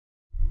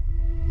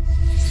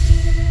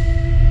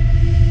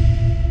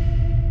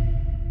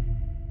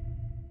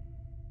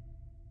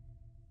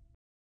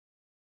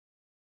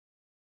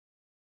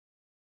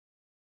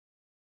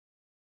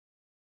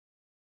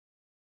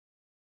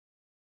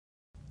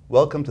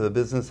Welcome to the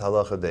Business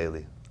Halacha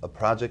Daily, a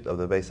project of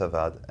the Beis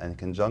Havad and in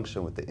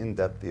conjunction with the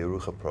in-depth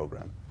Yerucha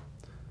program.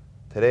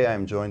 Today I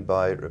am joined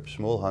by Reb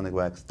Shmuel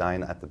Honigwachs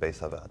Dayan at the Beis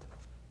Havad.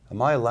 Am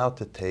I allowed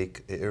to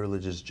take an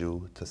irreligious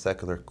Jew to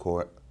secular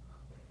court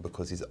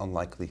because he's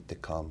unlikely to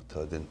come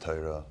to Din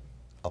Torah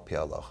al pi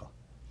halacha?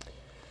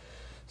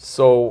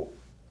 So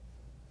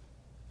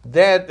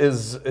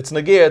it's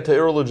negeya to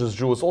irreligious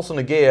Jew. It's also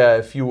negeya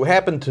if you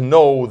happen to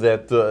know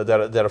that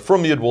a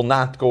Frum Yid will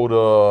not go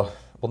to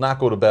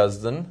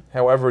Beis Din.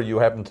 However, you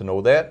happen to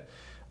know that.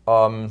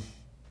 According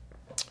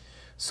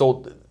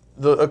to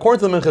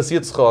the Minchas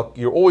Yitzchak,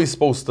 you're always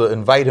supposed to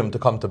invite him to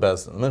come to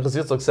Beis Din. Minchas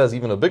Yitzchak says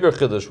even a bigger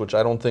chiddush, which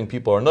I don't think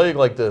people are knowing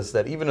like this,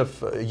 that even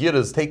if a Yid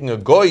is taking a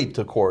goy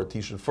to court, he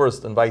should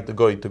first invite the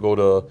goy to go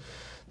to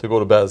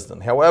Beis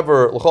Din.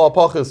 However, l'chol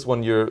hapachis,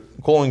 when you're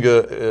calling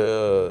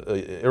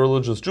a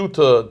irreligious Jew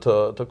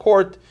to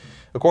court,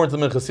 according to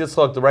the Minchas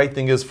Yitzchak, the right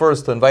thing is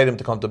first to invite him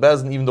to come to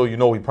Beis Din, even though you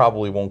know he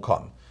probably won't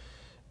come.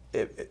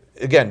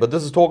 Again, but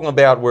this is talking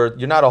about where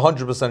you're not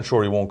 100%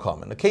 sure he won't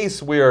come. In the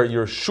case where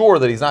you're sure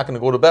that he's not going to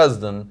go to Beis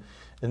Din,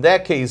 in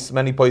that case,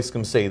 many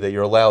poskim say that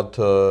you're allowed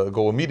to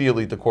go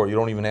immediately to court. You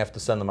don't even have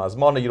to send him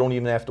azmana. You don't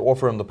even have to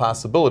offer him the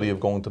possibility of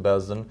going to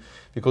Beis Din,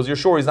 because you're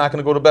sure he's not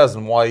going to go to Beis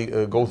Din. Why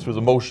go through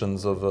the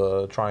motions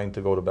of trying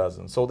to go to Beis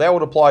Din? So that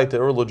would apply to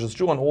a religious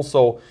Jew, and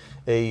also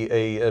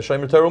a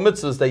Shomer Torah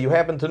mitzvahs that you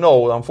happen to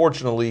know.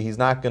 Unfortunately, he's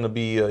not going to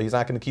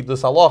keep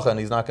this halacha, and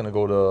he's not going to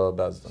go to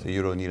Beis Din. So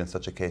you don't need in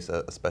such a case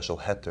a special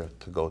heter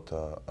to go to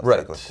a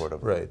secular court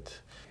of Right.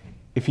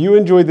 If you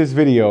enjoyed this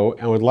video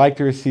and would like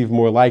to receive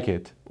more like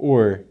it,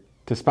 or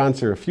to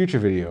sponsor a future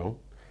video,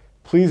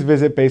 please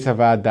visit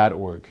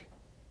beishavad.org.